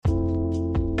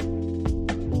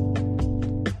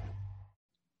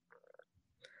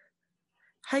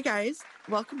Hi, guys.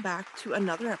 Welcome back to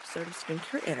another episode of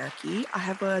Skincare Anarchy. I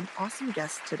have an awesome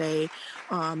guest today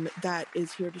that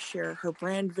is here to share her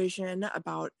brand vision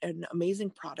about an amazing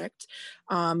product.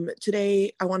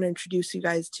 Today, I want to introduce you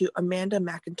guys to Amanda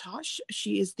McIntosh.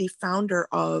 She is the founder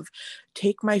of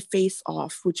Take My Face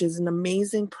Off, which is an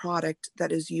amazing product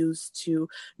that is used to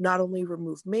not only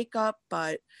remove makeup,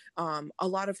 but a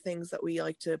lot of things that we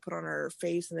like to put on our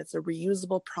face, and it's a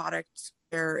reusable product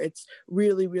where it's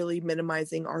really, really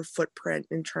minimizing our footprint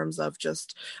in terms of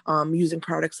just using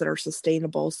products that are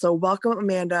sustainable. So welcome,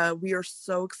 Amanda. We are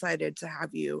so excited to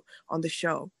have you on the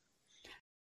show.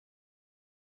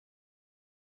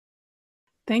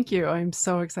 Thank you. I'm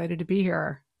so excited to be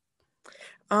here.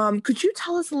 Could you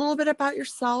tell us a little bit about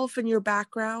yourself and your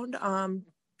background,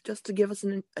 just to give us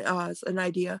an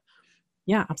idea?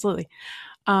 Yeah, absolutely.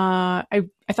 I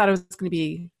thought I was going to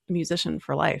be a musician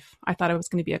for life. I thought I was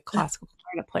going to be a classical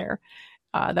clarinet player.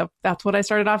 That's what I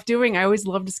started off doing. I always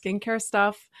loved skincare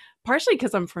stuff, partially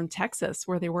because I'm from Texas,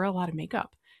 where they wear a lot of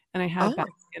makeup, and I had bad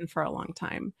skin for a long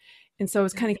time. And so it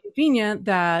was kind of convenient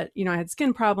that, I had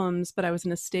skin problems, but I was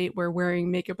in a state where wearing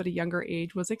makeup at a younger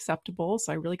age was acceptable.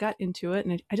 So I really got into it,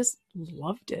 and I just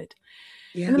loved it.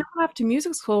 Yeah. And then I went off to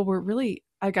music school where really,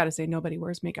 I got to say, nobody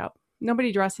wears makeup.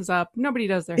 Nobody dresses up. Nobody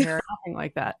does their hair, nothing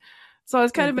like that. So I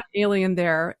was kind of an alien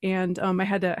there. And I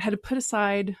had to put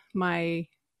aside my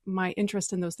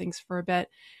interest in those things for a bit.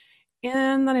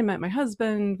 And then I met my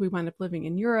husband. We wound up living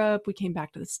in Europe. We came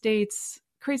back to the States.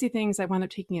 Crazy things. I wound up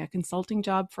taking a consulting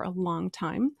job for a long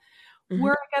time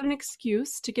where I got an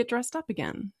excuse to get dressed up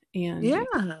again and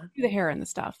do the hair and the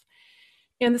stuff.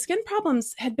 And the skin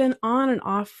problems had been on and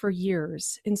off for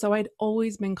years. And so I'd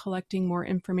always been collecting more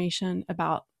information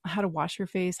about how to wash your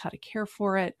face, how to care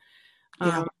for it.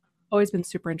 Always been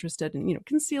super interested in,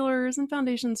 concealers and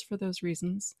foundations for those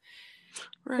reasons.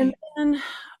 Right. And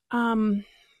then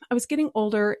I was getting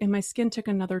older and my skin took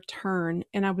another turn,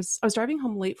 and I was driving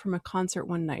home late from a concert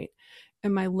one night.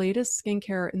 And my latest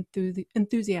skincare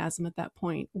enthusiasm at that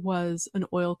point was an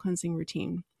oil cleansing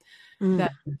routine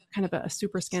that kind of a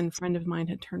super skin friend of mine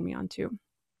had turned me on to.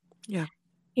 Yeah.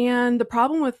 And the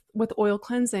problem with oil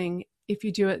cleansing, if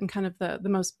you do it in kind of the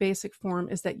most basic form,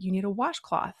 is that you need a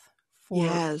washcloth for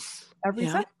every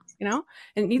set, and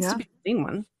it needs to be a clean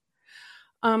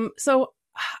one. So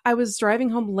I was driving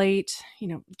home late,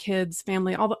 kids,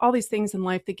 family, all these things in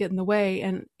life that get in the way.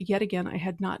 And yet again, I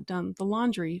had not done the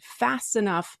laundry fast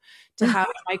enough to have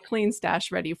my clean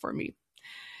stash ready for me.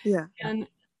 Yeah. And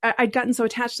I'd gotten so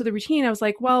attached to the routine. I was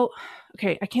like, well,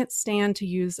 okay, I can't stand to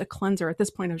use a cleanser. At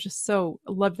this point, I was just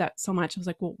loved that so much. I was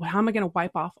like, well, how am I going to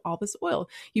wipe off all this oil?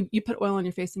 You put oil on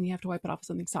your face and you have to wipe it off with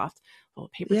something soft. Well,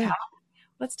 paper towel.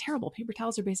 That's terrible. Paper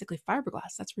towels are basically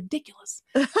fiberglass. That's ridiculous.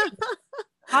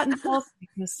 Cotton balls make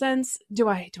no sense. Do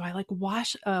I like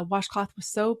wash a washcloth with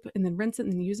soap and then rinse it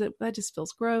and then use it? That just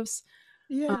feels gross.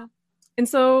 Yeah. And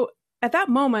so at that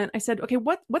moment, I said, okay,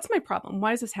 what's my problem?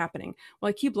 Why is this happening? Well,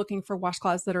 I keep looking for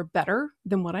washcloths that are better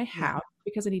than what I have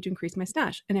because I need to increase my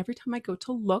stash. And every time I go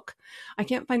to look, I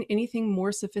can't find anything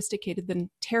more sophisticated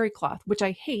than terry cloth, which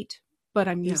I hate, but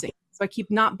I'm using. So I keep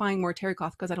not buying more terry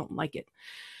cloth because I don't like it.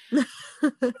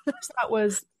 First thought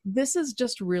was, this is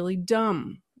just really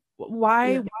dumb.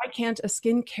 Why can't a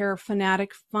skincare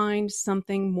fanatic find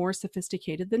something more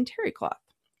sophisticated than terry cloth?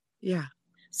 Yeah.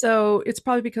 So it's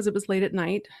probably because it was late at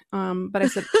night. But I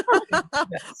said,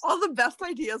 all the best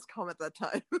ideas come at that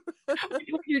time.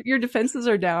 your defenses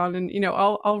are down and,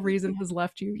 all reason has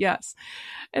left you. Yes.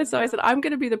 And so I said, I'm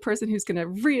going to be the person who's going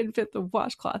to reinvent the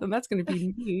washcloth, and that's going to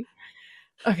be me.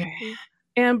 Okay.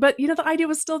 But the idea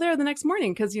was still there the next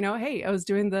morning because, hey, I was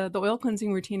doing the oil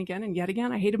cleansing routine again. And yet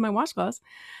again, I hated my washcloths.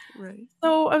 Right.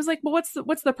 So I was like, well,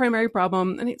 what's the primary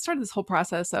problem? And it started this whole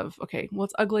process of, okay, well,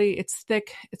 it's ugly, it's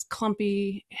thick, it's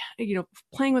clumpy,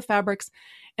 playing with fabrics.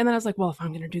 And then I was like, well, if I'm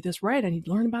going to do this right, I need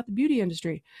to learn about the beauty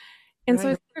industry. And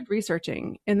so I started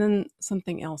researching, and then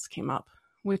something else came up,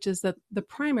 which is that the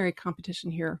primary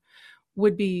competition here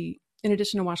would be, in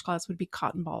addition to washcloths, would be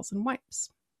cotton balls and wipes.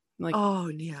 Like,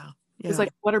 it's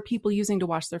like, what are people using to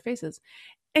wash their faces?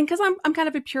 And because I'm kind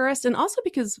of a purist, and also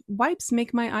because wipes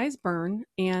make my eyes burn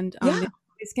and my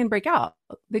skin break out.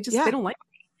 They don't like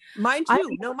me. Mine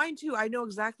too. Mine too. I know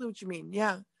exactly what you mean.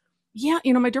 Yeah. Yeah.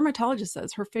 My dermatologist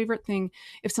says her favorite thing,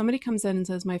 if somebody comes in and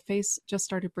says, my face just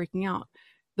started breaking out,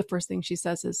 the first thing she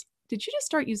says is, did you just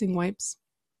start using wipes?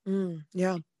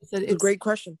 Yeah. It's a great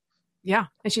question. Yeah.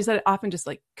 And she said it often just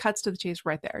like cuts to the chase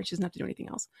right there. She doesn't have to do anything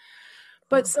else.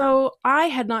 But so I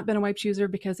had not been a wipes user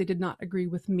because they did not agree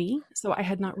with me. So I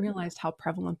had not realized how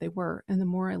prevalent they were. And the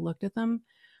more I looked at them,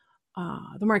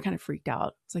 the more I kind of freaked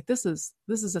out. It's like, this is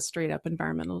a straight up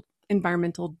environmental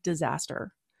environmental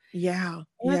disaster. Yeah.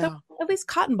 And I thought, Yeah. at least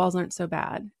cotton balls aren't so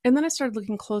bad. And then I started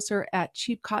looking closer at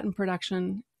cheap cotton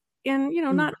production and,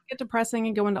 Mm. not get depressing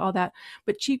and go into all that,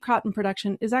 but cheap cotton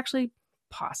production is actually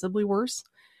possibly worse.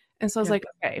 And so I was Yeah. like,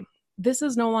 okay, this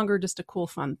is no longer just a cool,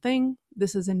 fun thing.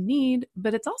 This is a need,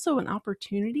 but it's also an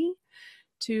opportunity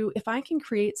to, if I can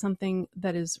create something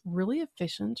that is really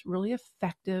efficient, really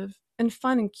effective, and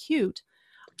fun and cute,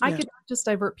 I Yeah. could not just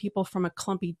divert people from a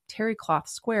clumpy terry cloth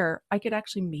square. I could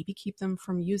actually maybe keep them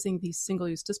from using these single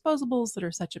use disposables that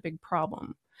are such a big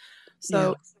problem.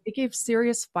 Yeah. So it gave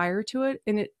serious fire to it.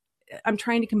 And I'm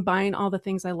trying to combine all the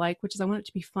things I like, which is I want it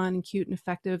to be fun and cute and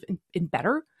effective and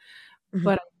better. Mhm.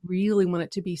 But I really want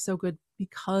it to be so good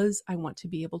because I want to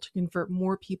be able to convert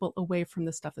more people away from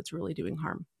the stuff that's really doing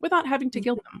harm without having to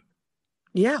guilt them.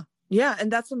 Yeah. Yeah.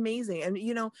 And that's amazing. And,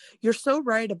 you're so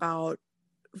right about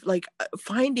like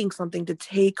finding something to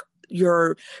take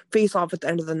your face off at the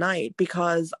end of the night,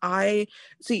 because I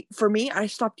see, for me, I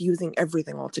stopped using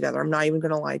everything altogether. I'm not even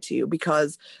going to lie to you,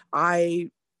 because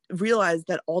I realized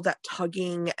that all that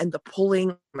tugging and the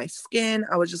pulling my skin,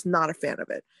 I was just not a fan of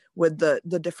it with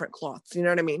the different cloths. You know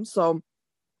what I mean? So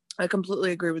I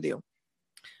completely agree with you.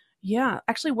 Yeah.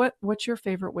 Actually, what's your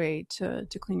favorite way to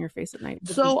clean your face at night?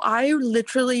 So I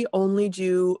literally only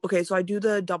do, okay, so I do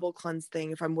the double cleanse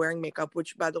thing if I'm wearing makeup,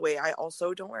 which by the way, I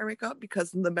also don't wear makeup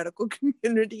because in the medical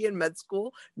community in med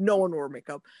school, no one wore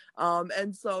makeup.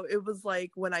 And so it was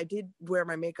like when I did wear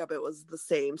my makeup, it was the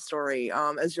same story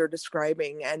as you're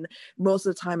describing. And most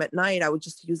of the time at night, I would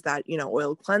just use that,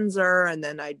 oil cleanser, and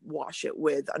then I'd wash it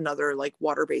with another like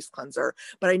water-based cleanser.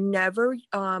 But I never,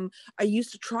 I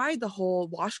used to try the whole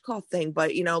washcloth thing,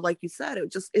 but like you said,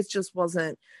 it just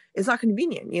wasn't, it's not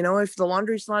convenient. If the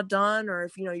laundry's not done, or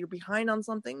if you're behind on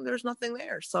something, there's nothing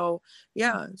there. So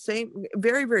yeah, same,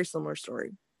 very, very similar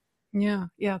story. Yeah,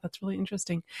 yeah, that's really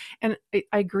interesting. And I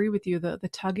agree with you. The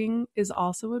tugging is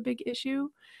also a big issue.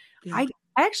 Yeah. I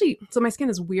actually, so my skin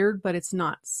is weird, but it's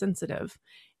not sensitive.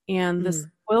 And this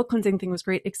Mm. oil cleansing thing was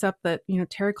great, except that,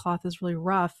 terry cloth is really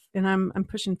rough and I'm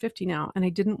pushing 50 now and I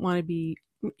didn't want to be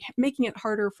making it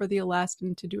harder for the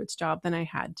elastin to do its job than I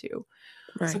had to. So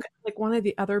Right. kind of like one of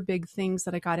the other big things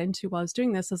that I got into while I was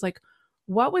doing this is like,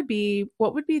 what would be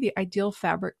the ideal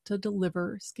fabric to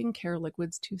deliver skincare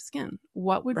liquids to skin?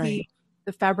 What would Right. be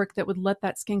the fabric that would let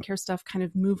that skincare stuff kind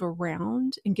of move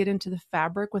around and get into the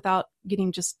fabric without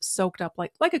getting just soaked up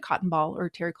like a cotton ball or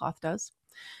terry cloth does?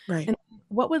 Right. And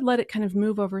what would let it kind of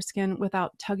move over skin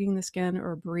without tugging the skin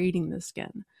or braiding the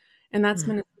skin? And that's Mm.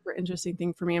 been a super interesting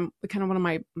thing for me. And kind of one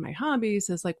of my hobbies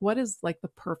is like, what is like the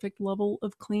perfect level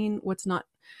of clean? What's not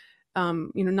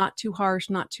not too harsh,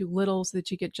 not too little, so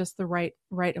that you get just the right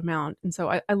amount. And so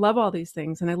I love all these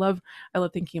things, and I love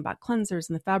thinking about cleansers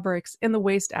and the fabrics and the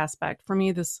waste aspect. For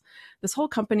me, this whole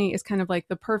company is kind of like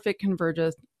the perfect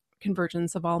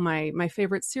convergence of all my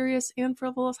favorite serious and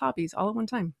frivolous hobbies all at one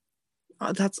time.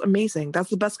 That's amazing.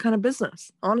 That's the best kind of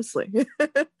business, honestly. We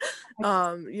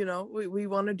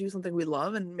want to do something we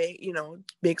love and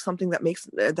make something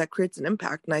that creates an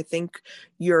impact. And I think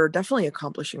you're definitely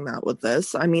accomplishing that with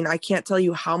this. I mean, I can't tell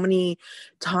you how many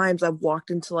times I've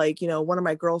walked into like, one of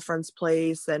my girlfriend's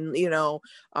place, and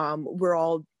we're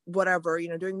all whatever,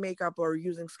 doing makeup or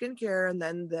using skincare, and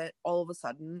then that all of a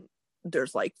sudden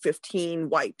there's like 15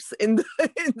 wipes in the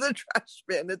in the trash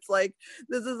bin. It's like,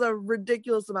 this is a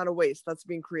ridiculous amount of waste that's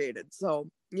being created. So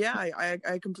yeah,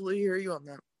 I completely hear you on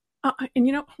that.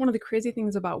 And one of the crazy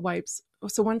things about wipes.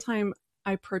 So one time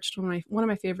I approached one of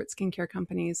my favorite skincare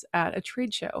companies at a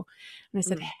trade show, and I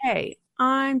said, Mm. "Hey,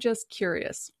 I'm just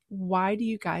curious. Why do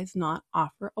you guys not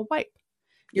offer a wipe?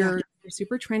 Yeah. You're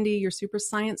super trendy, you're super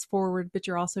science forward, but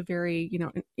you're also very,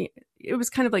 it was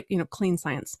kind of like, clean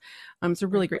science. It's a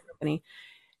really Right. great company."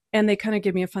 And they kind of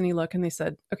give me a funny look and they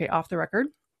said, okay, off the record.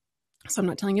 So I'm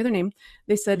not telling you their name.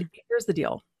 They said, Mm. here's the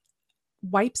deal.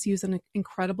 Wipes use an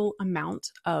incredible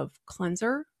amount of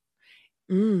cleanser.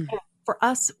 Mm. For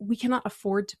us, we cannot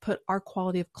afford to put our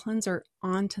quality of cleanser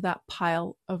onto that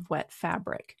pile of wet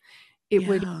fabric.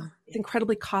 Yeah. It's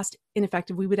incredibly cost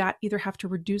ineffective. We would either have to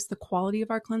reduce the quality of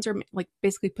our cleanser, like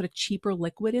basically put a cheaper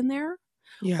liquid in there,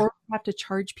 Yeah. or have to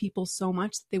charge people so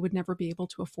much that they would never be able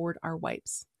to afford our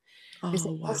wipes. They say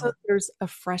Oh also wow. there's a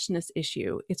freshness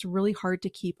issue. It's really hard to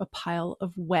keep a pile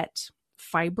of wet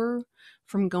fiber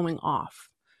from going off.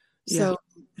 Yeah. So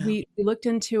Yeah. we looked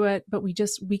into it, but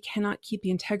we cannot keep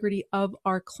the integrity of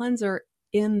our cleanser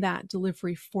in that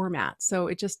delivery format. So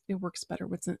it works better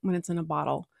when it's in a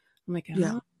bottle. I'm like,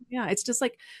 Yeah. oh yeah, it's just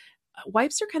like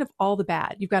wipes are kind of all the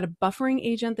bad. You've got a buffering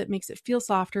agent that makes it feel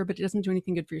softer, but it doesn't do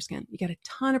anything good for your skin. You got a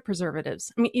ton of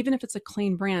preservatives. I mean, even if it's a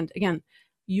clean brand, again,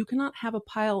 You cannot have a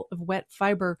pile of wet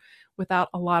fiber without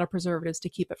a lot of preservatives to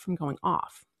keep it from going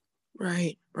off.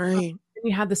 Right, right.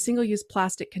 You have the single-use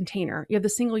plastic container. You have the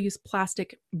single-use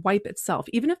plastic wipe itself.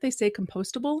 Even if they say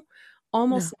compostable, Yeah.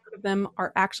 almost none of them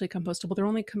are actually compostable. They're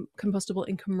only compostable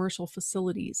in commercial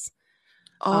facilities.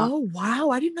 Uh, Oh, wow.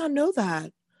 I did not know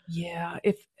that. yeah,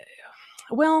 if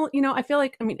well, I feel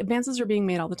like, I mean, advances are being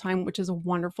made all the time, which is a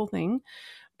wonderful thing. Yeah.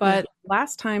 But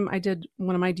last time I did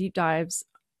one of my deep dives,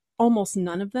 almost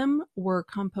none of them were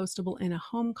compostable in a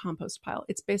home compost pile.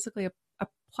 It's basically a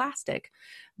plastic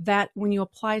that when you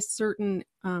apply certain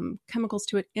chemicals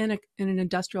to it in an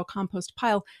industrial compost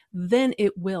pile, then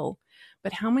it will.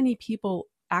 But how many people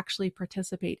actually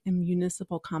participate in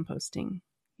municipal composting?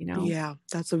 You know? Yeah,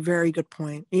 that's a very good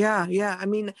point. Yeah, yeah. I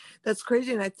mean, that's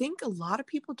crazy. And I think a lot of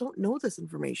people don't know this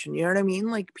information. You know what I mean?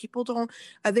 Like, people don't,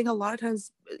 I think a lot of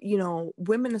times,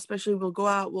 women especially will go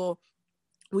out, well,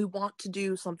 we want to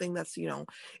do something that's,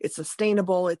 it's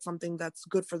sustainable, it's something that's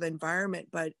good for the environment.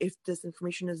 But if this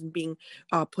information isn't being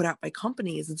put out by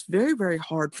companies, it's very, very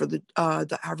hard for the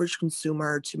average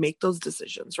consumer to make those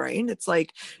decisions, right? It's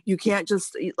like, you can't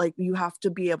just like, you have to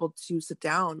be able to sit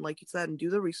down, like you said, and do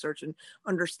the research and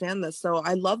understand this. So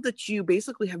I love that you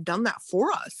basically have done that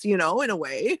for us, in a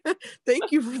way.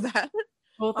 Thank you for that.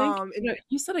 Well, thank you. And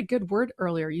You said a good word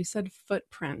earlier. You said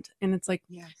footprint, and it's like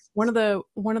yes. one of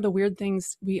the weird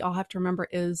things we all have to remember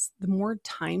is the more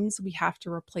times we have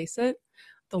to replace it,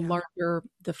 the Yeah. larger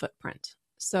the footprint.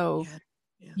 So Yeah.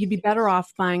 Yes. you'd be better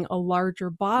off buying a larger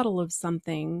bottle of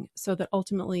something so that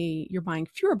ultimately you're buying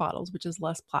fewer bottles, which is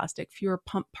less plastic, fewer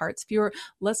pump parts,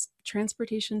 less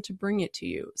transportation to bring it to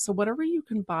you. So whatever you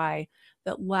can buy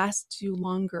that lasts you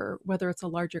longer, whether it's a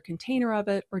larger container of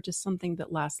it or just something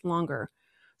that lasts longer.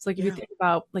 So like if you Yeah. think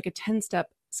about like a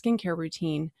 10-step skincare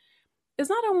routine, is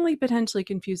not only potentially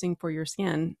confusing for your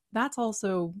skin, that's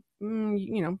also,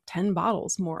 10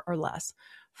 bottles more or less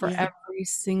for Yeah. every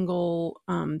single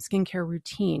skincare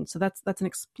routine. So that's an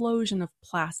explosion of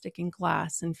plastic and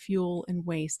glass and fuel and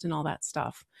waste and all that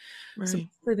stuff. So Right.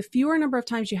 basically, the fewer number of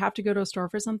times you have to go to a store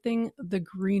for something, the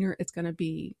greener it's going to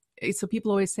be. So people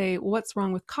always say, what's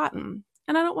wrong with cotton?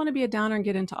 And I don't want to be a downer and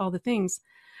get into all the things,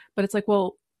 but it's like,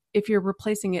 well, if you're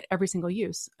replacing it every single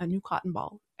use, a new cotton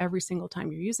ball every single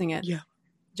time you're using it, Yeah. Yeah.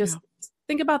 just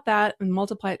think about that and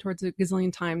multiply it towards a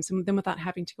gazillion times. And then without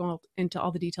having to go into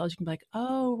all the details, you can be like,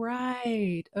 oh,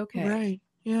 right. Okay. Right.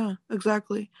 Yeah,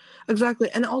 exactly. Exactly.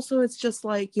 And also it's just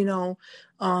like, in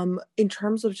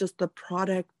terms of just the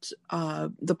products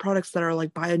that are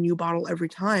like buy a new bottle every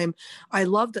time, I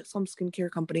love that some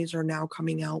skincare companies are now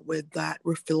coming out with that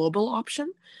refillable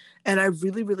option. And I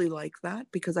really, really like that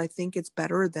because I think it's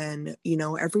better than,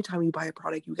 every time you buy a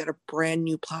product, you get a brand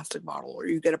new plastic bottle or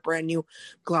you get a brand new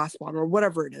glass bottle or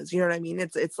whatever it is. You know what I mean?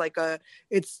 It's like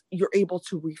you're able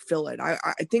to refill it. I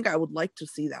think I would like to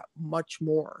see that much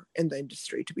more in the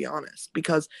industry, to be honest,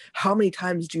 because how many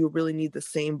times do you really need the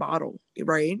same bottle,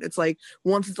 right? It's like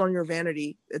once it's on your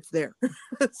vanity, it's there.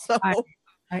 So I,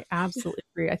 I absolutely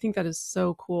agree. I think that is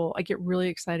so cool. I get really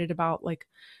excited about like,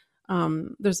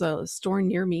 there's a store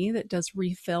near me that does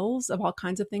refills of all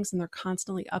kinds of things, and they're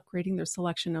constantly upgrading their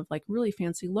selection of like really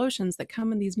fancy lotions that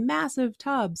come in these massive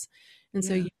tubs. And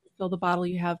so yeah. you fill the bottle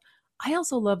you have. I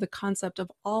also love the concept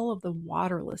of all of the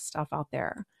waterless stuff out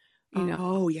there. You know,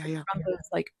 Oh, yeah, yeah. from those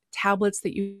like tablets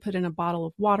that you put in a bottle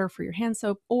of water for your hand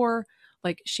soap, or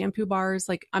like shampoo bars.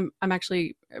 Like I'm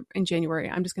actually in January,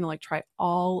 I'm just gonna like try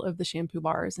all of the shampoo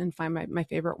bars and find my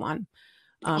favorite one.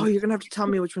 Oh, Um, you're gonna have to tell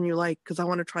me which one you like because I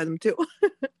want to try them too.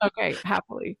 Okay,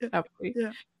 happily, Yeah. happily.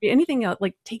 Yeah. Anything else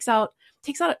like takes out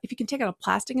if you can take out a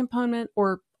plastic component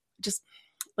or just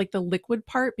like the liquid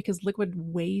part because liquid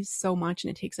weighs so much and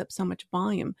it takes up so much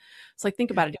volume. So like think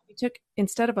Yeah. about it. If you took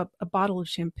instead of a bottle of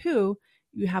shampoo,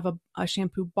 you have a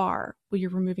shampoo bar. Well,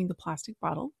 you're removing the plastic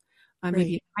bottle, maybe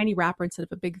Right. a tiny wrapper instead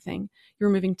of a big thing. You're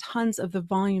removing tons of the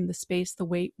volume, the space, the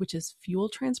weight, which is fuel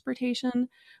transportation,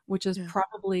 which is Yeah.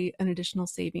 probably an additional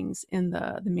savings in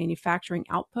the manufacturing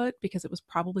output because it was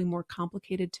probably more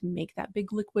complicated to make that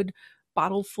big liquid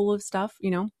bottle full of stuff.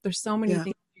 There's so many Yeah.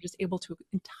 things you're just able to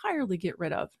entirely get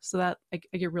rid of. So that I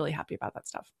get really happy about that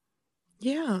stuff.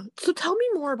 Yeah. So tell me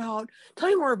more about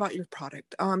your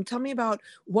product. Tell me about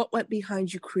what went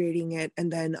behind you creating it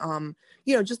and then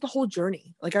just the whole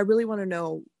journey. Like I really want to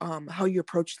know how you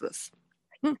approached this.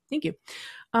 Thank you.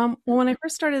 Well, when I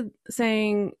first started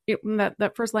saying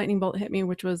that first lightning bolt hit me,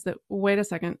 which was that, wait a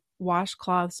second,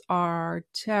 washcloths are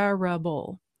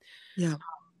terrible. Yeah.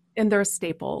 And they're a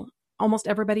staple. Almost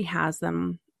everybody has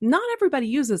them. Not everybody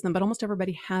uses them, but almost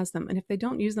everybody has them. And if they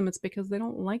don't use them, it's because they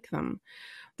don't like them.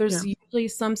 There's Yeah. usually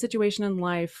some situation in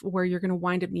life where you're going to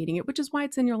wind up needing it, which is why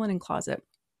it's in your linen closet.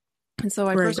 And so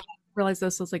I Right. first realized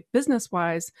this was like business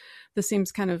wise, this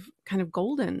seems kind of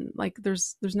golden. Like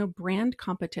there's no brand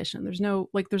competition. There's no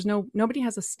nobody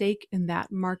has a stake in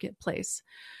that marketplace.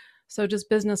 So just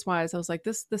business wise, I was like,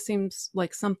 this seems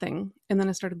like something. And then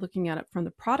I started looking at it from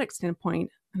the product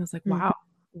standpoint, and I was like, Mm. wow,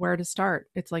 where to start?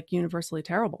 It's like universally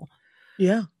terrible.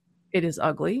 Yeah. It is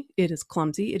ugly. It is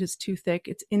clumsy. It is too thick.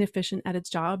 It's inefficient at its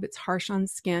job. It's harsh on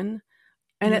skin.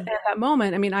 And Yeah. at that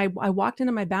moment, I mean, I walked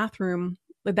into my bathroom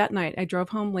that night. I drove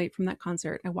home late from that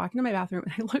concert. I walked into my bathroom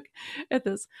and I look at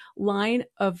this line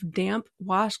of damp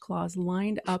washcloths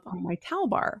lined up on my towel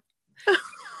bar.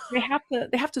 They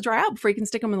have to dry out before you can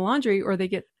stick them in the laundry, or they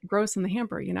get gross in the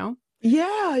hamper, you know?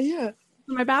 Yeah. Yeah.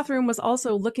 My bathroom was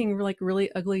also looking like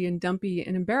really ugly and dumpy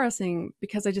and embarrassing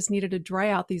because I just needed to dry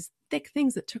out these thick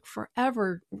things that took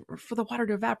forever for the water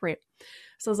to evaporate.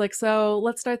 So I was like, so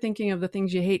let's start thinking of the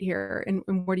things you hate here, and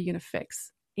what are you going to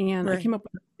fix? And I Right. came up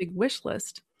with a big wish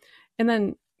list. And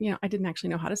then, I didn't actually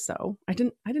know how to sew. I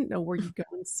didn't know where you go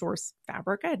and source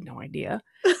fabric. I had no idea.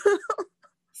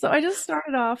 So I just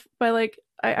started off by like,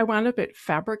 I wound up at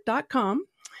fabric.com,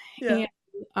 Yeah.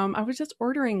 and I was just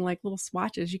ordering like little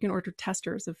swatches. You can order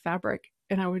testers of fabric,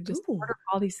 and I would just Ooh. order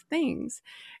all these things,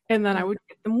 and then I would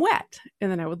get them wet,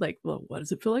 and then I would like, well, what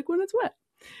does it feel like when it's wet?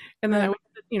 And then I Right.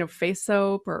 would, face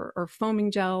soap or foaming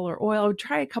gel or oil. I would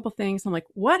try a couple things. I'm like,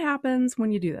 what happens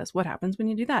when you do this? What happens when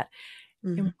you do that?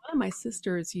 And Mhm. one of my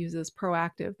sisters uses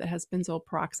Proactive that has benzoyl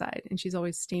peroxide, and she's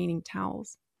always staining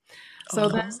towels. So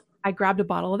then Uh-huh. I grabbed a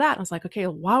bottle of that. And I was like, okay,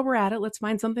 while we're at it, let's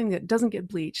find something that doesn't get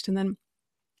bleached. And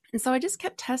so I just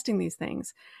kept testing these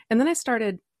things. And then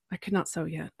I could not sew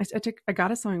yet. I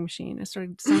got a sewing machine. I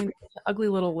started sewing ugly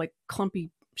little like clumpy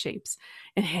shapes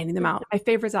and handing them out. My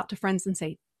favorites out to friends and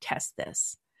say, test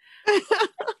this.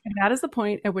 And that is the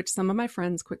point at which some of my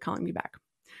friends quit calling me back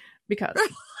because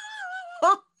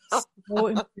so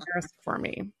embarrassed for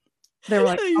me. They were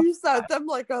like, oh, You sent them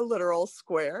like a literal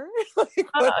square. Like,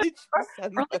 what did you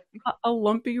send or them? like a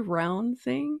lumpy round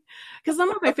thing. Because some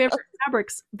of my favorite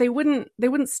fabrics, they wouldn't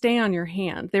stay on your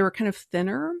hand. They were kind of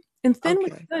thinner. And thin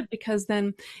was Okay. good because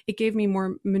then it gave me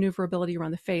more maneuverability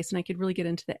around the face, and I could really get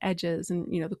into the edges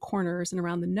and the corners and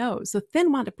around the nose. So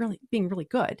thin wound up really being really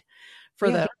good for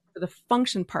Yeah. the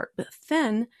function part, but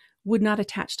thin would not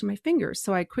attach to my fingers.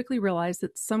 So I quickly realized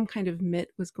that some kind of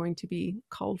mitt was going to be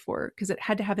called for because it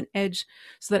had to have an edge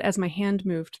so that as my hand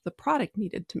moved, the product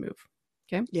needed to move.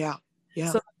 Okay. Yeah. Yeah.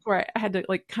 So that's where I had to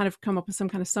like kind of come up with some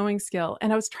kind of sewing skill.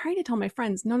 And I was trying to tell my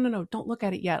friends, no, no, no, don't look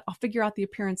at it yet. I'll figure out the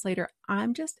appearance later.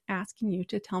 I'm just asking you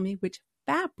to tell me which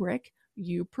fabric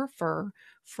you prefer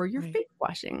for your Right. face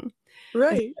washing. And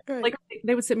Right. Right. like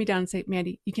they would sit me down and say,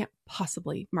 Mandy, you can't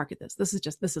possibly market this. This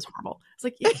is horrible. It's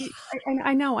like,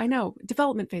 I know.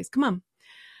 Development phase. Come on.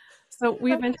 So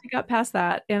we eventually got past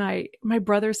that. And my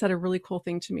brother said a really cool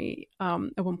thing to me.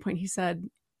 At one point he said,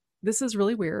 this is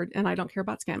really weird and I don't care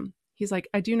about skin. He's like,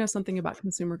 I do know something about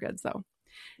consumer goods though.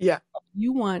 Yeah.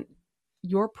 You want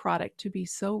your product to be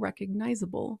so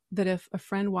recognizable that if a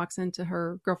friend walks into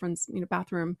her girlfriend's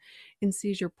bathroom and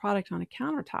sees your product on a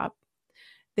countertop,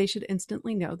 they should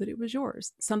instantly know that it was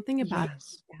yours. Something about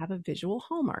Yes. it to have a visual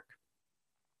hallmark.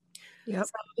 Yep.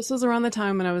 So this was around the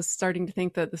time when I was starting to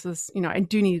think that this is, I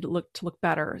do need to look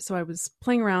better. So I was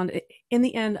playing around. In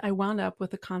the end, I wound up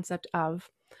with the concept of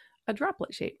a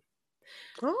droplet shape.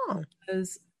 Oh.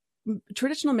 Because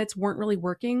traditional mitts weren't really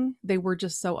working. They were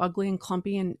just so ugly and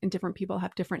clumpy, and different people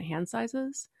have different hand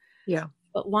sizes. Yeah.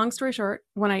 But long story short,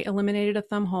 when I eliminated a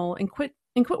thumb hole and quit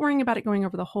worrying about it going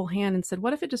over the whole hand and said,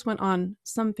 what if it just went on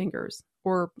some fingers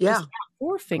or Yeah. just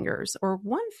 4 fingers or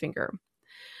 1 finger?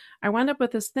 I wound up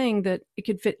with this thing that it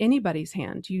could fit anybody's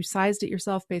hand. You sized it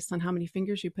yourself based on how many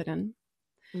fingers you put in.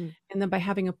 Mm. And then by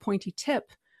having a pointy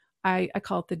tip, I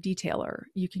call it the detailer.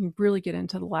 You can really get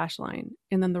into the lash line.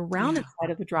 And then the rounded side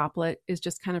of the droplet is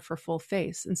just kind of for full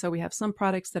face. And so we have some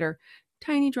products that are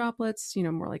tiny droplets,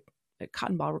 more like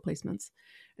cotton ball replacements.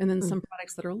 And then some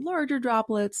products that are larger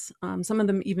droplets. Some of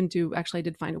them even actually, I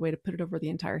did find a way to put it over the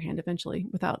entire hand eventually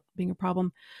without being a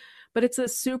problem. But it's a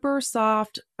super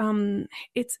soft,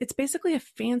 it's basically a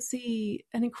fancy,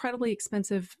 an incredibly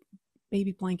expensive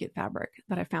baby blanket fabric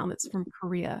that I found that's from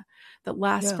Korea that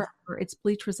lasts forever. It's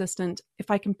bleach resistant.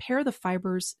 If I compare the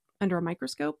fibers under a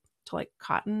microscope to like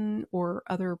cotton or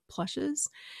other plushes,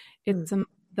 it's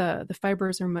the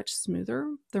fibers are much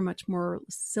smoother. They're much more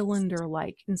cylinder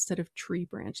like instead of tree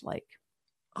branch like.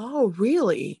 Oh,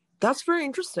 really? That's very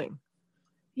interesting.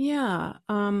 Yeah,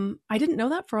 I didn't know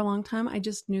that for a long time. I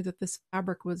just knew that this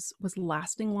fabric was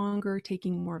lasting longer,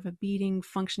 taking more of a beating,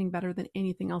 functioning better than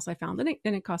anything else I found,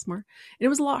 and it cost more. And it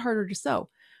was a lot harder to sew.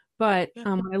 But Yeah,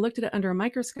 when I looked at it under a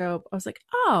microscope, I was like,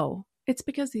 oh, it's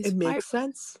because these it fibers, makes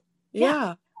sense. yeah,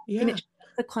 Yeah, and yeah. it shakes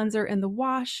the cleanser in the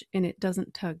wash, and it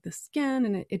doesn't tug the skin,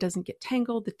 and it doesn't get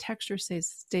tangled. The texture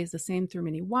stays the same through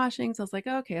many washings. I was like,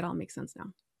 okay, it all makes sense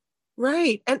now.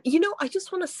 Right. And I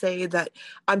just want to say that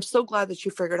I'm so glad that you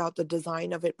figured out the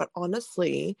design of it, but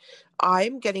honestly,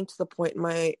 I'm getting to the point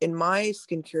in my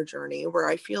skincare journey where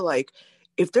I feel like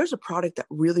if there's a product that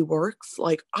really works,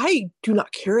 like I do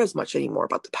not care as much anymore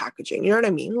about the packaging. You know what I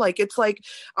mean? Like it's like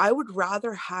I would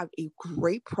rather have a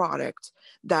great product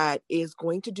that is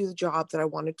going to do the job that I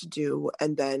want it to do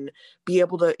and then be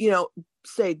able to,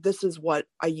 say this is what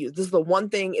I use. This is the one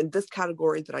thing in this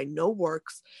category that I know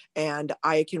works and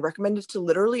I can recommend it to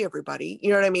literally everybody.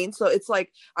 You know what I mean? So it's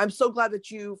like I'm so glad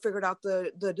that you figured out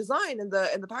the design and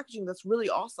the packaging. That's really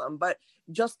awesome. But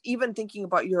just even thinking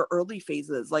about your early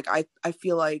phases, like I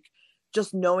feel like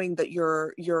just knowing that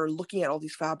you're looking at all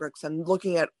these fabrics and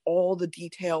looking at all the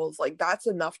details, like that's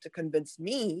enough to convince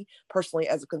me personally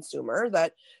as a consumer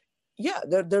that yeah,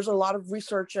 there's a lot of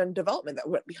research and development that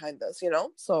went behind this.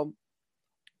 So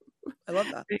I love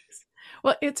that. Thanks.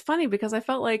 Well, it's funny because I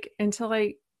felt like until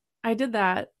I did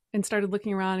that and started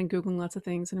looking around and googling lots of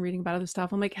things and reading about other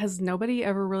stuff, I'm like, has nobody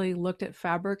ever really looked at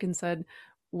fabric and said,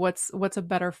 what's a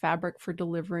better fabric for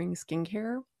delivering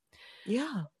skincare?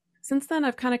 Yeah. Since then,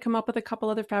 I've kind of come up with a couple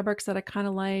other fabrics that I kind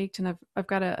of liked, and I've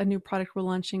got a new product we're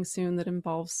launching soon that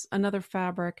involves another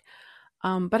fabric.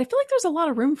 But I feel like there's a lot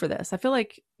of room for this. I feel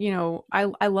like,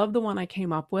 I love the one I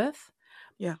came up with.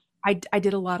 Yeah. I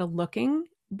did a lot of looking,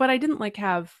 but I didn't like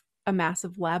have a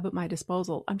massive lab at my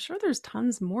disposal. I'm sure there's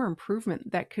tons more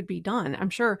improvement that could be done. I'm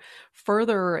sure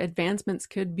further advancements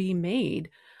could be made.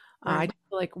 I Right. just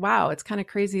feel like, wow, it's kind of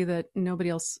crazy that nobody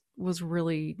else was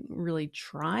really, really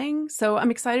trying. So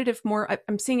I'm excited if more,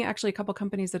 I'm seeing actually a couple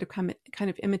companies that have kind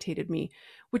of imitated me,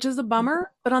 which is a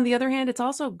bummer. But on the other hand, it's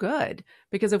also good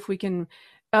because if we can,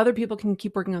 other people can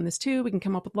keep working on this too. We can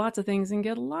come up with lots of things and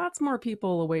get lots more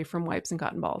people away from wipes and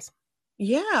cotton balls.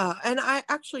 Yeah, and I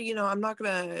actually, I'm not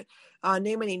gonna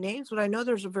name any names, but I know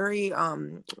there's a very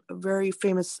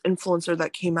famous influencer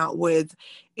that came out with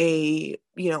a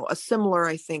similar,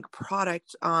 I think,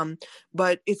 product,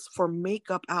 but it's for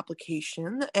makeup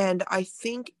application, and I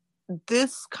think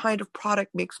this kind of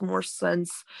product makes more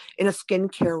sense in a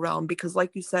skincare realm because,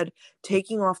 like you said,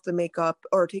 taking off the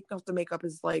makeup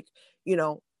is like, you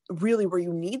know, really where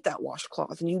you need that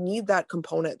washcloth and you need that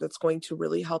component that's going to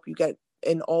really help you get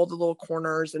in all the little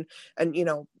corners and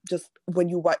just when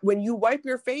you wipe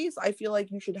your face, I feel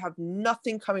like you should have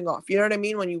nothing coming off. You know what I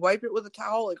mean? When you wipe it with a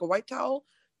towel, like a white towel,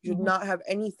 you should Mhm. not have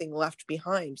anything left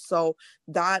behind. So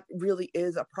that really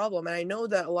is a problem. And I know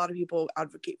that a lot of people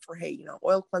advocate for, hey,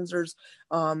 oil cleansers,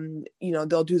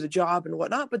 they'll do the job and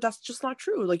whatnot, but that's just not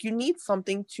true. Like you need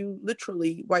something to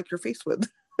literally wipe your face with.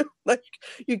 Like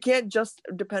you can't just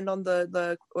depend on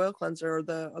the oil cleanser or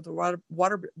the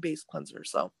water based cleanser.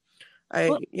 So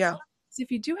Well, yeah.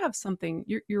 if you do have something,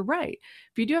 you're right.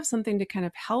 If you do have something to kind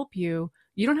of help you,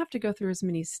 you don't have to go through as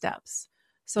many steps.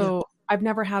 Yeah. So I've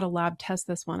never had a lab test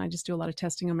this one. I just do a lot of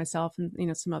testing on myself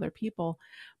and some other people.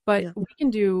 But Yeah. we can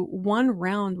do one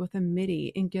round with a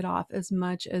MIDI and get off as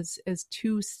much as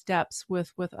two steps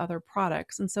with other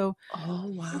products. And so Oh,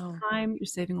 saving wow. time, you're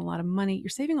saving a lot of money, you're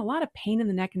saving a lot of pain in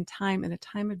the neck and time at a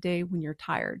time of day when you're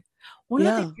tired. One of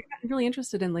the things Yeah. I've gotten really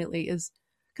interested in lately is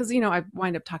because I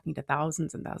wind up talking to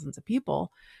thousands and thousands of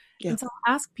people, Yeah. and so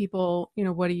I'll ask people,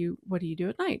 what do you do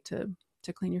at night to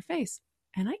clean your face?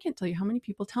 And I can't tell you how many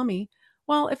people tell me,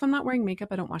 well, if I'm not wearing makeup,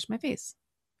 I don't wash my face.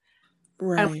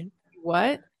 And I'm like, Right.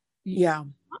 what? You- Yeah.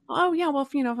 oh yeah, well,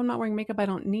 if I'm not wearing makeup, I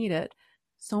don't need it.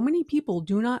 So many people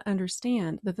do not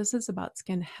understand that this is about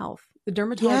skin health. The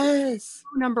dermatologist Yes.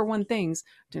 number one things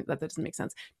that doesn't make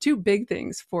sense. Two big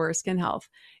things for skin health,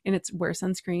 and it's wear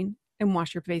sunscreen and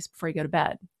wash your face before you go to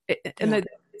bed. And Yeah.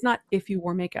 it's not if you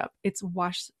wore makeup; it's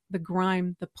wash the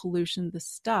grime, the pollution, the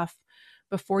stuff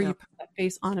before you Yep. put that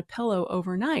face on a pillow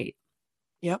overnight.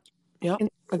 Yep. Yep. And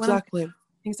one of the Exactly.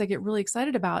 things I get really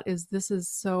excited about is this is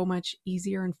so much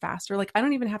easier and faster. Like I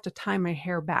don't even have to tie my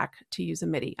hair back to use a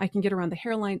MIDI. I can get around the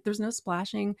hairline. There's no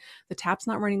splashing. The tap's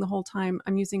not running the whole time.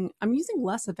 I'm using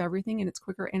less of everything and it's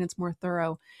quicker and it's more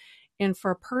thorough. And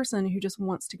for a person who just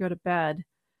wants to go to bed,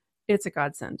 it's a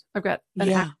godsend. I've got an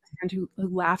Yeah. actor friend who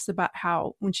laughs about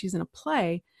how when she's in a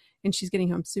play and she's getting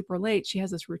home super late, she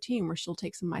has this routine where she'll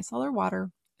take some micellar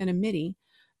water and a MIDI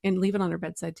and leave it on her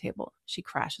bedside table. She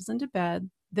crashes into bed.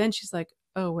 Then she's like,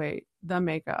 oh, wait, the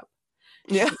makeup.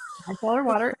 Yeah. drinks all her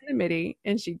water in a midi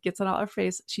and she gets it all her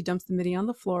face. She dumps the midi on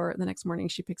the floor. The next morning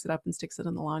she picks it up and sticks it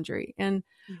in the laundry. And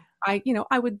I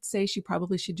would say she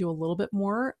probably should do a little bit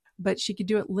more, but she could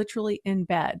do it literally in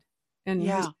bed and her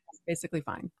Yeah. skin is basically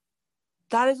fine.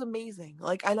 That is amazing.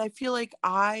 Like, and I feel like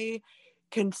I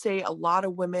can say a lot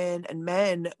of women and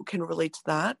men can relate to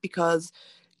that because,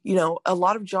 a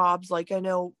lot of jobs, like I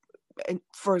know, and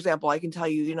for example, I can tell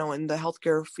you, in the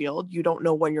healthcare field, you don't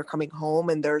know when you're coming home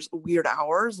and there's weird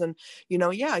hours. And,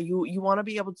 yeah, you want to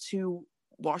be able to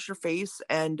wash your face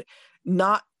and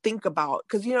not think about,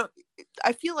 because,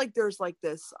 I feel like there's like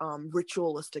this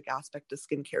ritualistic aspect to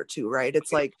skincare too, right?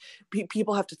 It's like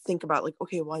people have to think about like,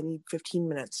 okay, well, I need 15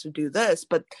 minutes to do this,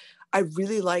 but I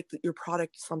really like that your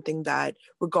product is something that,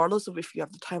 regardless of if you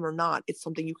have the time or not, it's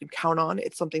something you can count on.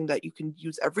 It's something that you can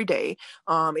use every day.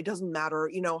 It doesn't matter,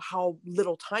 how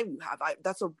little time you have.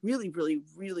 That's a really, really,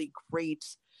 really great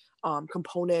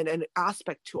component and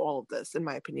aspect to all of this, in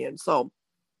my opinion. So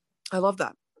I love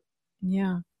that.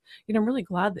 Yeah. I'm really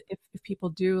glad that if people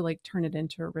do like turn it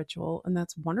into a ritual, and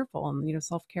that's wonderful. And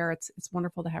self-care, it's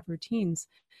wonderful to have routines.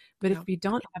 But if Yeah. you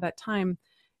don't have that time,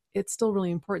 it's still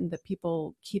really important that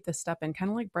people keep this step in, kind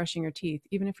of like brushing your teeth.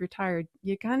 Even if you're tired,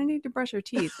 you kind of need to brush your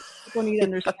teeth. People need to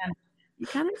understand you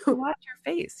kind of need to wash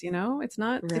your face, it's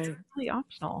Right. really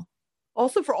optional.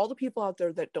 Also, for all the people out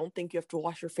there that don't think you have to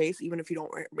wash your face, even if you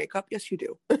don't wear makeup, yes, you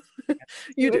do.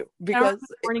 You Do it do. shower in the Because,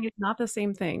 morning is not the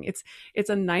same thing. It's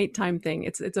a nighttime thing.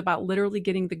 It's about literally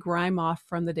getting the grime off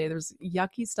from the day. There's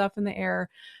yucky stuff in the air.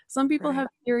 Some people right, have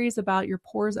theories about your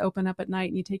pores open up at night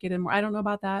and you take it in more. I don't know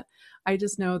about that. I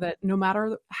just know that no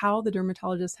matter how the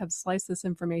dermatologists have sliced this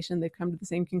information, they've come to the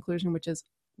same conclusion, which is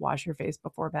wash your face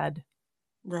before bed.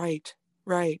 right,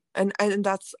 right. And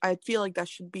that's, I feel like that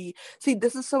should be, see,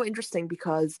 this is so interesting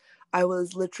because I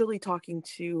was literally talking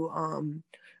to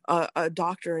a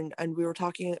doctor, and we were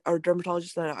talking, our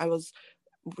dermatologist, and I was,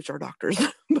 which are doctors,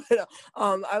 but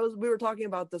we were talking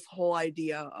about this whole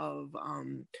idea of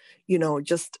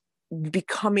just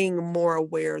becoming more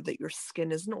aware that your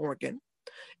skin is an organ,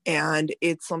 and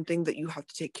it's something that you have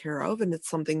to take care of, and it's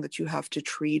something that you have to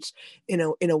treat in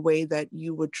a way that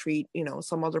you would treat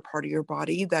some other part of your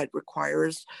body that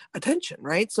requires attention,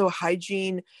 right? So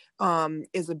hygiene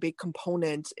is a big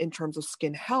component in terms of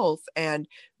skin health, and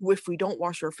if we don't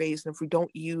wash our face and if we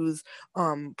don't use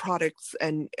products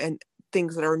and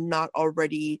things that are not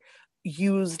already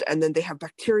used, and then they have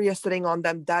bacteria sitting on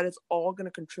them, that is all going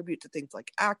to contribute to things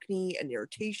like acne and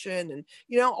irritation and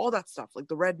all that stuff, like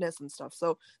the redness and stuff.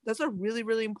 So that's a really,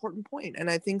 really important point, and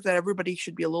I think that everybody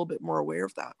should be a little bit more aware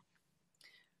of that.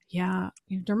 Yeah,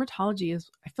 dermatology is,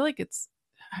 I feel like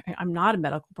I'm not a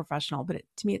medical professional, but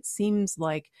to me, it seems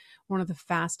like one of the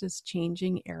fastest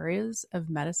changing areas of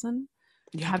medicine.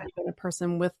 Yeah. Having been a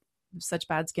person with such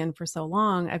bad skin for so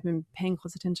long, I've been paying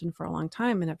close attention for a long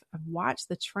time, and I've watched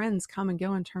the trends come and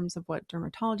go in terms of what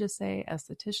dermatologists say,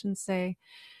 estheticians say.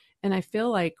 And I feel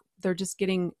like they're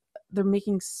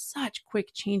making such quick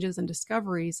changes and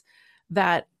discoveries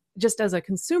that just as a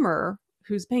consumer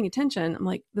who's paying attention, I'm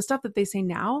like, the stuff that they say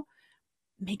now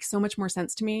makes so much more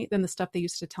sense to me than the stuff they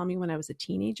used to tell me when I was a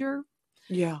teenager.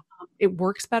 Yeah. It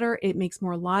works better. It makes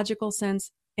more logical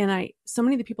sense. And so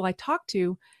many of the people I talk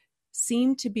to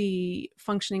seem to be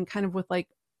functioning kind of with like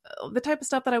the type of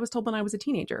stuff that I was told when I was a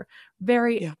teenager.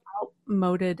 Very Yeah.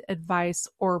 outmoded advice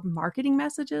or marketing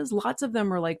messages. Lots of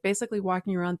them are like basically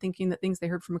walking around thinking that things they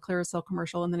heard from a Clearasil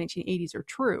commercial in the 1980s are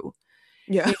true.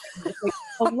 Yeah. And it's like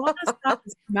a lot of stuff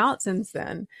has come out since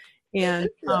then. And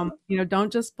Yeah.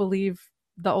 don't just believe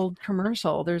the old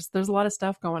commercial. There's a lot of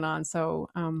stuff going on. So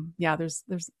yeah, there's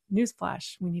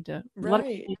newsflash. We need to let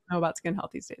Right. people know about skin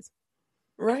health these days.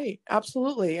 Right,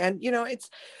 absolutely. And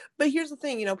but here's the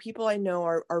thing, people I know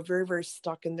are very, very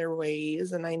stuck in their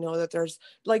ways. And I know that there's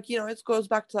like, it goes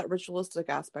back to that ritualistic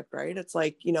aspect, right? It's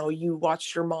like, you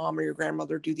watch your mom or your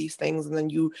grandmother do these things, and then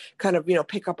you kind of,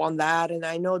 pick up on that. And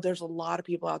I know there's a lot of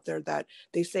people out there that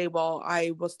they say, well,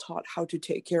 I was taught how to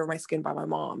take care of my skin by my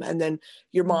mom. And then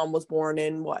your mom was born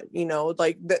in what,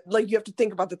 like that, like you have to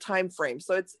think about the time frame.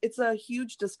 So it's a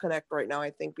huge disconnect right now, I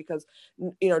think, because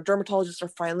dermatologists are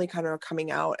finally kind of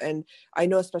coming out, and I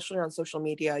know especially on social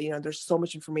media, there's so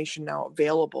much information now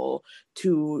available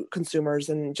to consumers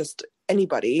and just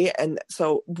anybody, and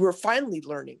so we're finally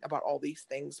learning about all these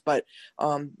things. But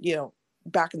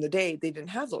back in the day, they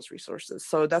didn't have those resources,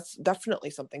 so that's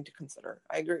definitely something to consider.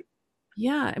 I agree.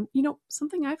 Yeah, and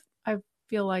something I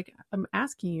feel like I'm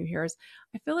asking you here is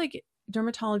I feel like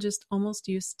dermatologists almost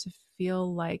used to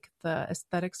feel like the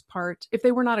aesthetics part, if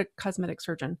they were not a cosmetic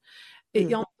surgeon, it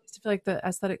Mm, almost used to feel like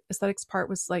the aesthetics part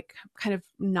was like kind of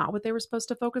not what they were supposed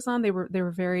to focus on. They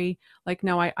were very like,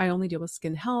 no, I only deal with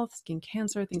skin health, skin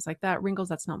cancer, things like that. Wrinkles,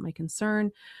 that's not my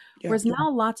concern. Yeah. Whereas now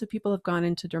lots of people have gone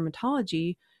into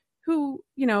dermatology who,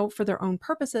 for their own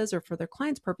purposes or for their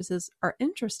clients' purposes are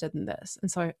interested in this.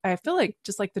 And so I feel like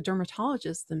just like the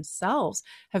dermatologists themselves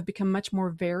have become much more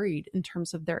varied in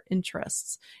terms of their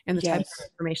interests and the type of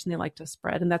information they like to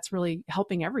spread. And that's really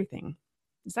helping everything.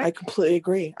 I completely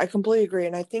agree.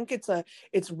 And I think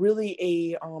it's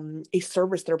really a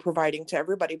service they're providing to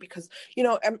everybody because,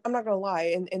 I'm not going to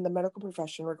lie, in the medical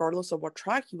profession, regardless of what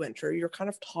track you enter, you're kind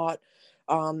of taught,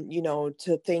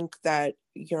 to think that,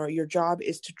 your job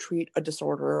is to treat a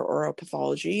disorder or a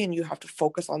pathology and you have to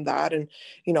focus on that. And,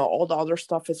 all the other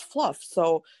stuff is fluff.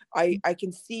 So I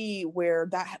can see where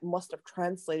that must have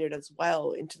translated as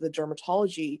well into the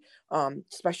dermatology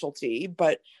specialty.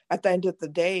 But at the end of the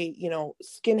day,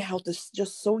 skin health is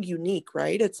just so unique,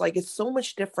 right? It's like, it's so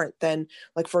much different than,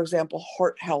 like, for example,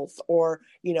 heart health or,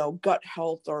 gut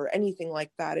health or anything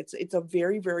like that. It's a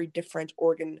very, very different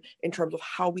organ in terms of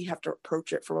how we have to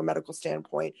approach it from a medical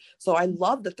standpoint. So I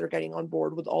love that they're getting on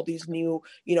board with all these new,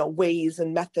 ways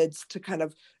and methods to kind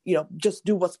of, just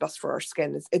do what's best for our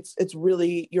skin. It's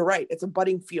really, you're right. It's a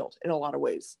budding field in a lot of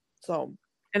ways. So.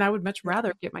 And I would much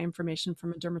rather get my information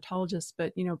from a dermatologist.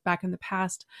 But, back in the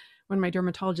past, when my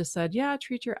dermatologist said, yeah,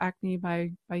 treat your acne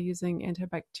by using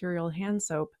antibacterial hand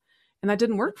soap, and that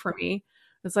didn't work for me.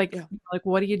 It's like, like,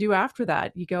 what do you do after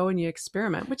that? You go and you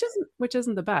experiment, which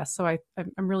isn't the best. So I'm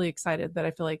really excited that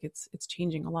I feel like it's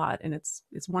changing a lot, and it's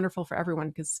wonderful for everyone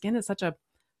because skin is such a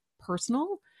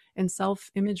personal and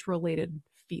self-image related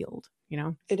field.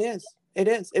 It is.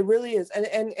 It really is.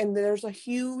 And there's a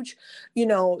huge,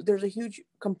 there's a huge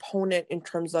component in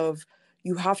terms of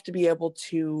you have to be able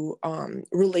to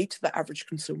relate to the average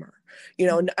consumer.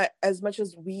 As much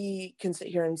as we can sit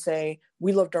here and say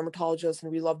we love dermatologists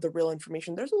and we love the real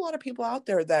information, there's a lot of people out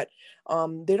there that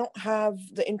they don't have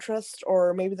the interest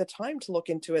or maybe the time to look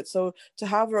into it. So to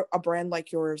have a brand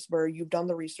like yours where you've done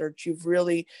the research, you've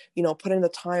really, put in the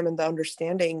time and the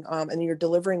understanding, and you're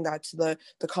delivering that to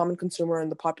the common consumer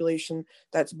and the population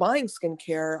that's buying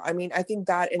skincare. I mean, I think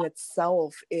that in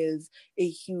itself is a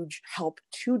huge help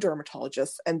to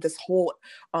dermatologists and this whole,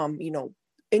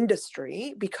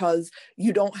 industry, because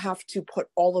you don't have to put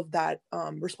all of that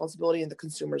responsibility in the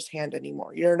consumer's hand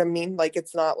anymore. You know what I mean? Like,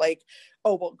 it's not like,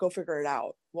 oh, well, go figure it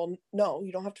out. Well, no,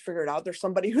 you don't have to figure it out. There's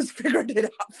somebody who's figured it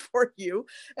out for you.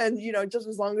 And, just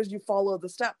as long as you follow the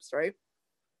steps, right?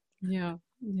 Yeah.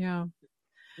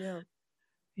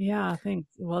 Thanks.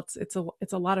 Well,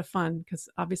 it's a lot of fun because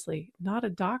obviously not a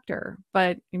doctor,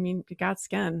 but I mean, you got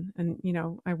skin and,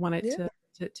 I want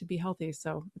it to be healthy.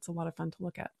 So it's a lot of fun to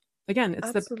look at. Again,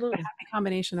 it's the happy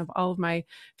combination of all of my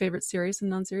favorite serious and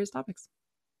non-serious topics.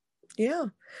 Yeah.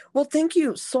 Well, thank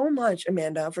you so much,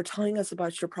 Amanda, for telling us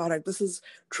about your product. This is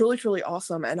truly, truly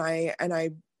awesome. And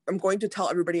I'm going to tell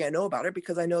everybody I know about it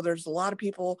because I know there's a lot of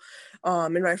people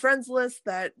in my friends list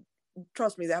that,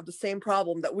 trust me, they have the same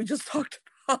problem that we just talked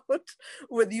about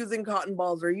with using cotton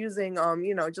balls or using,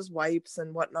 just wipes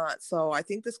and whatnot. So I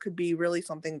think this could be really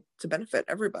something to benefit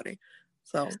everybody.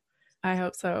 So. I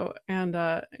hope so. And,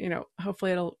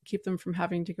 hopefully it'll keep them from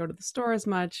having to go to the store as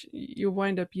much. You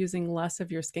wind up using less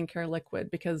of your skincare liquid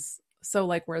because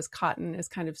whereas cotton is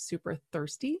kind of super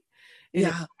thirsty and it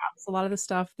traps a lot of the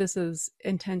stuff, this is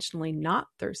intentionally not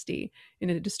thirsty and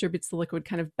it distributes the liquid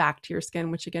kind of back to your skin,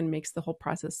 which again makes the whole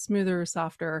process smoother,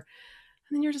 softer,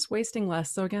 and then you're just wasting less.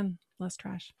 So again, less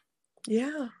trash.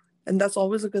 Yeah. And that's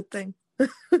always a good thing.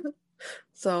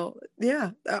 So yeah,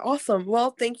 awesome.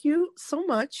 Well, thank you so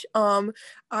much.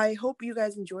 I hope you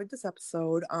guys enjoyed this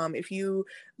episode. If you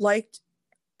liked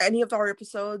any of our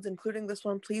episodes, including this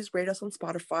one, please rate us on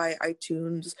Spotify,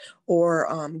 iTunes, or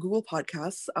Google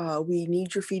Podcasts. We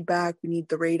need your feedback. We need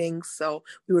the ratings. So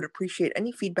we would appreciate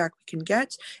any feedback we can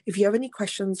get. If you have any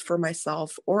questions for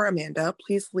myself or Amanda,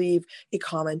 please leave a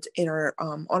comment in our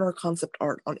on our concept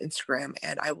art on Instagram,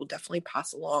 and I will definitely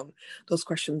pass along those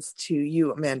questions to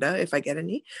you, Amanda, if I get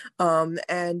any.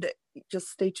 And just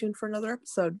stay tuned for another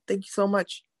episode. Thank you so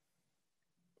much.